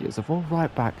Walker-Peters. Of all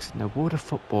right backs in the world of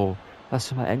football, that's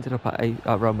who ended up at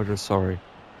Real Madrid, sorry.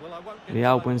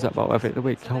 Leao wins that battle every day of the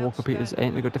week. Kyle Walker-Peters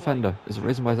ain't a good defender. There's a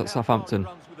reason why he's at Southampton.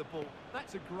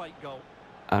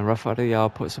 And Rafael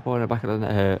Leao puts the ball in the back of the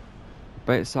net here.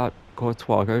 Baits that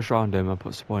Courtois, goes round him and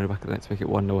puts the ball in the back of the net to make it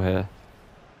 1-0 here.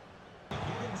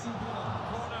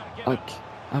 Like,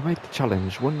 I made the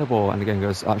challenge, won the ball, and the game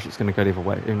goes, actually it's going to go the other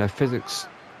way. Even though physics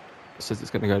says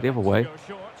it's going to go the other way.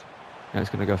 And it's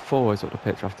going to go forwards up the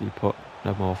pitch after you put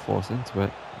no more force into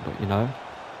it. But, you know.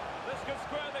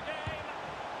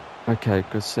 Okay,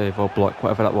 good save or block,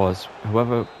 whatever that was.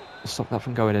 Whoever stopped that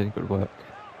from going in, good work.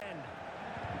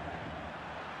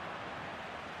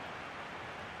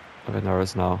 Over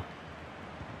Neres now.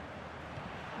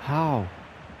 How?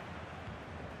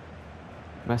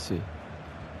 Messi.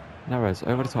 Neres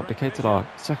over the top, Decatur,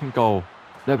 second goal.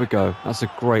 There we go. That's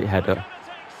a great header.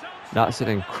 That's an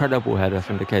incredible header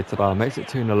from Decatur. Makes it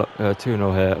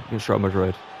 2-0 here against Real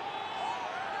Madrid.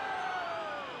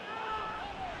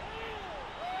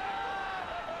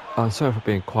 I'm sorry for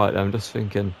being quiet. I'm just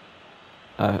thinking.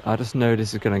 I just know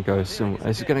this is going to go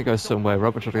somewhere.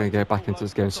 Real Madrid are going to get back into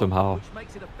this game somehow.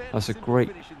 That's a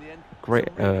great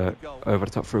over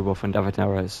the top through ball from David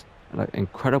Neres. Like,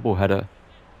 incredible header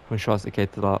from Charles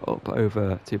Decatur up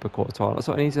over Thibaut Courtois. That's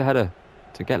what it needs, a header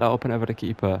to get that up and over the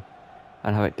keeper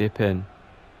and have it dip in.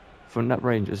 From that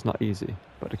range, it's not easy,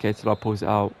 but Decatur pulls it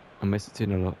out and makes it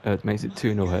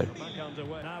 2-0 here.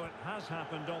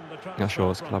 That's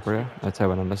yours, Calabria. Teo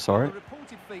Hernandez, sorry.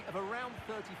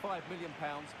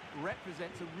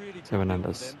 Teo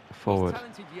Hernandez, forward.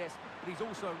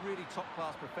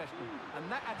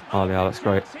 Oh, yeah, that's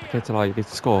great. Decatur, you need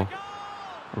to score.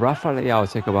 Rafael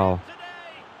Leao take a while.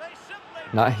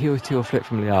 That heel-to-heel flip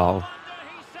from Leao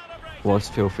was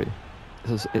filthy.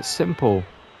 It's simple.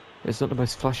 It's not the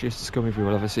most flashiest skill move you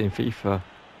will ever see in FIFA,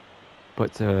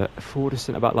 but to forward a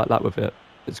centre-back like that with it,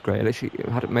 it's great. It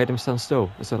literally had made him stand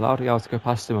still. It's allowed Leao to go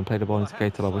past him and play the ball into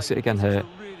Keita. We'll see it again here.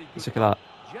 Let's look at that.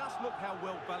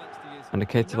 And the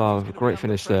Keita with a great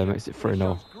finish there, makes it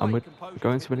 3-0. And we're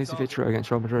going to an easy victory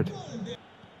against Real Madrid.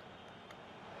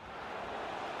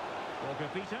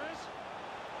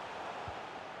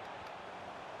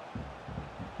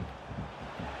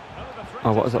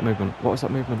 Oh, what was that movement? What was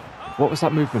that movement? What was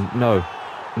that movement? No.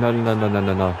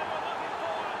 No.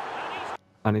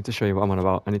 I need to show you what I'm on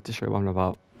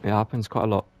about. It happens quite a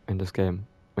lot in this game.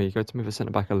 When you go to move a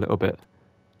centre back a little bit,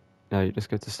 you just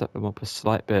go to step them up a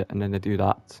slight bit and then they do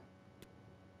that.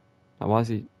 Now, why is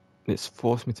he... It's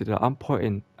forced me to do that. I'm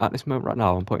pointing... At this moment right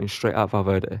now, I'm pointing straight at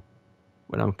Valverde.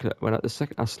 When at the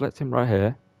second... I select him right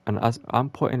here, and as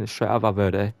I'm pointing it straight at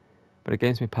Valverde, but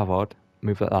against me Pavard,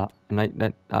 move like that. And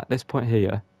then at this point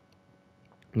here,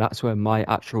 that's where my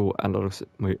actual analytics...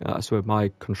 That's where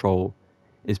my control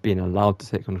is being allowed to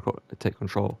take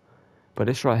control. But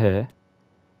this right here,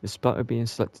 despite being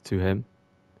selected to him,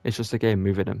 it's just a game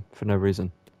moving him for no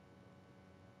reason.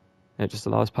 It just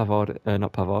allows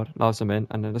allows them in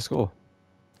and then they score.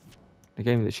 The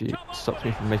game literally stops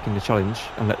me from making the challenge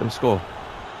and let them score.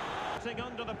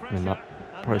 I mean, that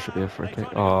probably should be a free kick.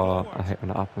 Oh, I hate when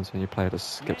that happens when your player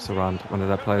just skips around one of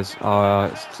their players. Oh,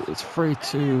 it's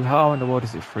 3-2. How in the world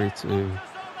is it 3-2?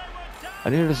 I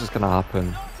knew this was going to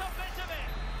happen.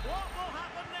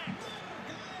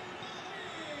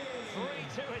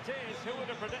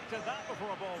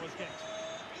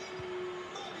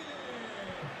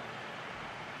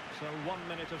 So 1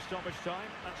 minute of stoppage time,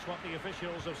 that's what the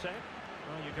officials have said.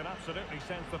 Well, you can absolutely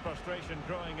sense the frustration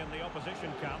growing in the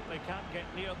opposition camp. They can't get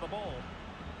near the ball.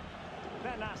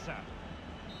 Benassa.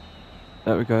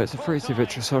 There we go, it's a 3-2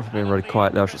 victory. Sorry for being really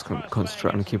quiet there, I was just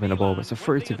concentrating on keeping the ball, but it's a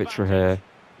 3-2 victory here.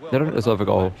 They don't deserve a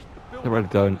goal, they really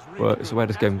don't, but it's the way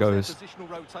this game goes.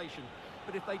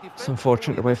 It's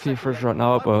unfortunate the way FIFA is right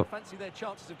now, but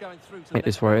it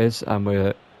is where it is, and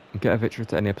we're get a victory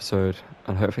to any episode,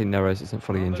 and hopefully Neres isn't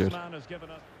fully injured.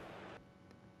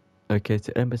 Okay,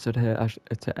 to end episode here,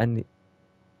 to end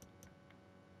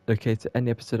the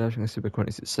episode, Ashton Super Current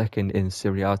is second in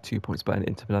Serie A, 2 points behind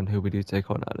Inter Milan, who we do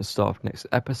take on at the start of next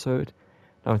episode.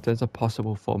 Now, in terms of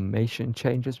possible formation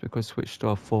changes, we could switch to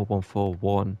a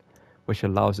 4-1-4-1, which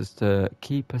allows us to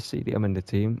keep a CDM in the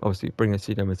team, obviously bring a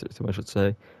CDM into the team, I should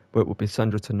say, but it would be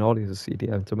Sandro Tonali as a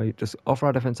CDM to maybe just offer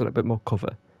our defence a little bit more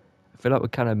cover. I feel like we're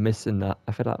kind of missing that.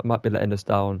 I feel like it might be letting us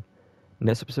down.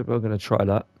 Next episode, we're going to try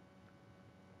that.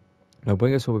 Now,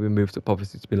 wingers will be moved up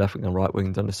obviously to be left wing and right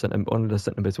wing. One of the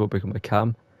centre mids will become a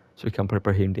cam, so we can put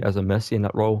Brahim Diaz and Messi in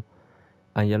that role.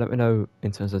 And yeah, let me know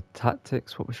in terms of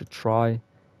tactics what we should try.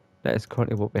 That is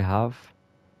currently what we have,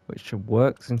 which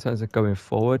works in terms of going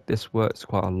forward. This works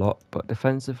quite a lot, but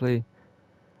defensively,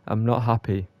 I'm not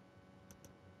happy.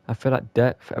 I feel like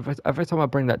depth, every time I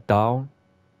bring that down,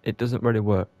 it doesn't really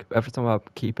work. Every time I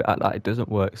keep it at that, it doesn't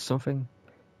work. Something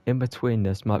in between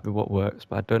this might be what works,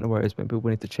 but I don't know where it is. Maybe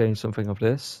we need to change something of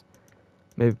this.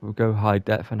 Maybe we'll go high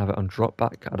depth and have it on drop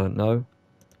back. I don't know.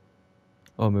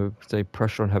 Or maybe say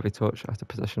pressure on heavy touch after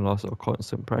possession loss or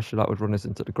constant pressure. That would run us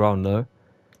into the ground though.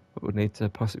 But we'd need to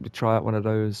possibly try out one of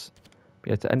those. But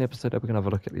yeah, to end the episode, we're going to have a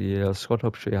look at the squad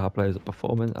hub, show you how players are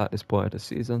performing at this point of the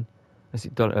season. I see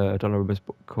Donnarumma's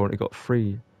currently got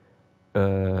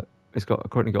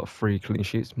currently got 3 clean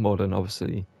sheets, more than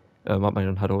obviously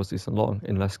Milan had all season long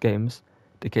in less games.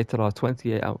 Decatur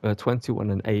 21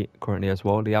 and 8 currently as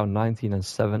well. Liao 19 and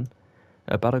 7.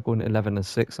 Baragun 11 and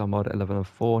 6. Almada 11 and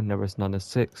 4. Neres 9 and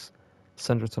 6.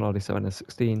 Sandro Tonali 7 and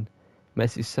 16.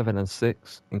 Messi 7 and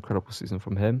 6. Incredible season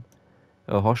from him.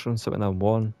 Hoshun 7 and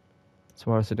 1.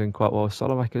 Samaras are doing quite well.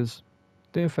 Solomakers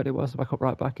doing fairly well. So backup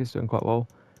right back is doing quite well.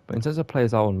 But in terms of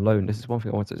players out on loan, this is one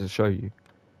thing I wanted to show you.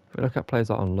 If we look at players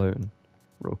out on loan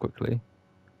real quickly,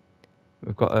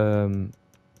 we've got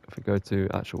if we go to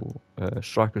actual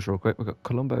strikers real quick, we've got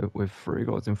Colombo with 3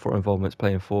 goals in 4 involvements,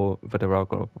 playing for Villarreal,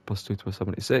 got up +2 to a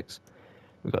 76.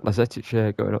 We've got Lazetic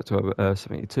here going up to a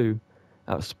 72.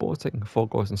 Out of Sporting, 4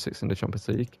 goals and 6 in the Champions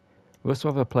League. We also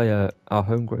have a player, our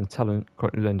homegrown talent,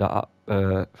 currently learned at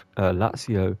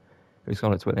Lazio, who's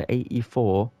gone up to an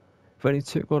 84. With only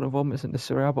 2 goal involvements in the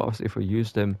Serie A, but obviously if we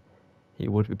used him, he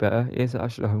would be better. He is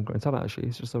actually a homegrown talent, actually.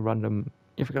 He's just a random...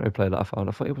 If you're going to play that I found,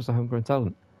 I thought he was a homegrown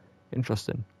talent.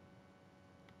 Interesting.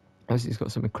 Obviously, he's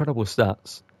got some incredible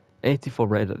stats. 84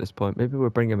 rated at this point. Maybe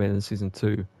we'll bring him in Season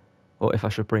 2. Or if I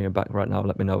should bring him back right now,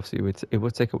 let me know. Obviously, it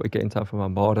would take away getting time from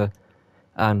Almada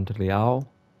and Liao.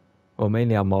 Or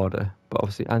mainly Almada. But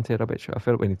obviously, Ante Rebic, I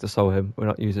feel like we need to sell him. We're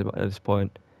not using him at this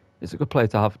point. It's a good player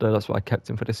to have, though. That's why I kept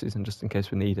him for this season, just in case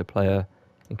we need a player.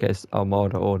 In case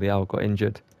Almada or Liao got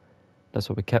injured. That's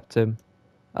why we kept him.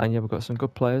 And yeah, we've got some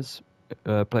good players.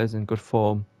 Players in good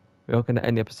form. We are going to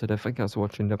end the episode there. Thank you guys for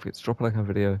watching. Don't forget to drop a like on the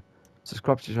video.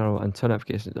 Subscribe to the channel and turn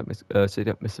notifications so you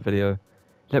don't miss a video.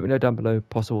 Let me know down below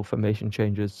possible formation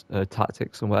changes,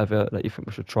 tactics and whatever that you think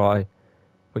we should try.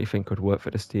 What you think could work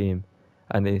for this team.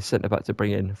 And the centre back to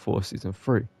bring in for Season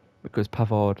 3. Because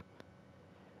Pavard,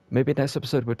 maybe next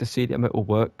episode with the CDM it will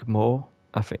work more.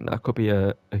 I think that could be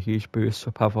a huge boost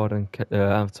for Pavard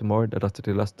and tomorrow. They'll have to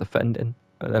do less defending.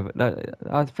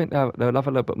 I think they'll have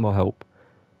a little bit more help.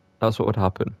 That's what would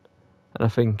happen. And I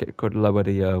think it could lower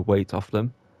the weight off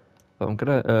them. But I'm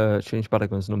going to change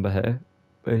Balogun's number here.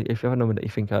 But if you have a number that you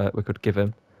think we could give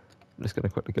him, I'm just going to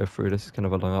quickly go through this. It's kind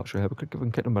of a long outro here. We could give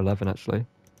him kit number 11 actually.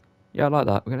 Yeah, I like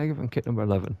that. We're going to give him kit number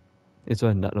 11. He's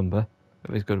earned that number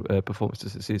of his good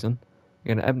performances this season. I'm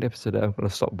going to end the episode there. I'm going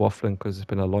to stop waffling because it's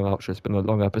been a long outro. It's been a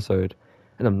long episode.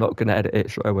 And I'm not going to edit it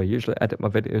straight away. Usually I edit my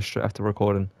videos straight after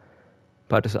recording.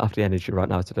 But I just don't have the energy right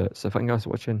now to do it. So thank you guys for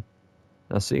watching. And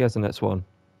I'll see you guys in the next one.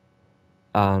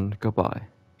 And goodbye.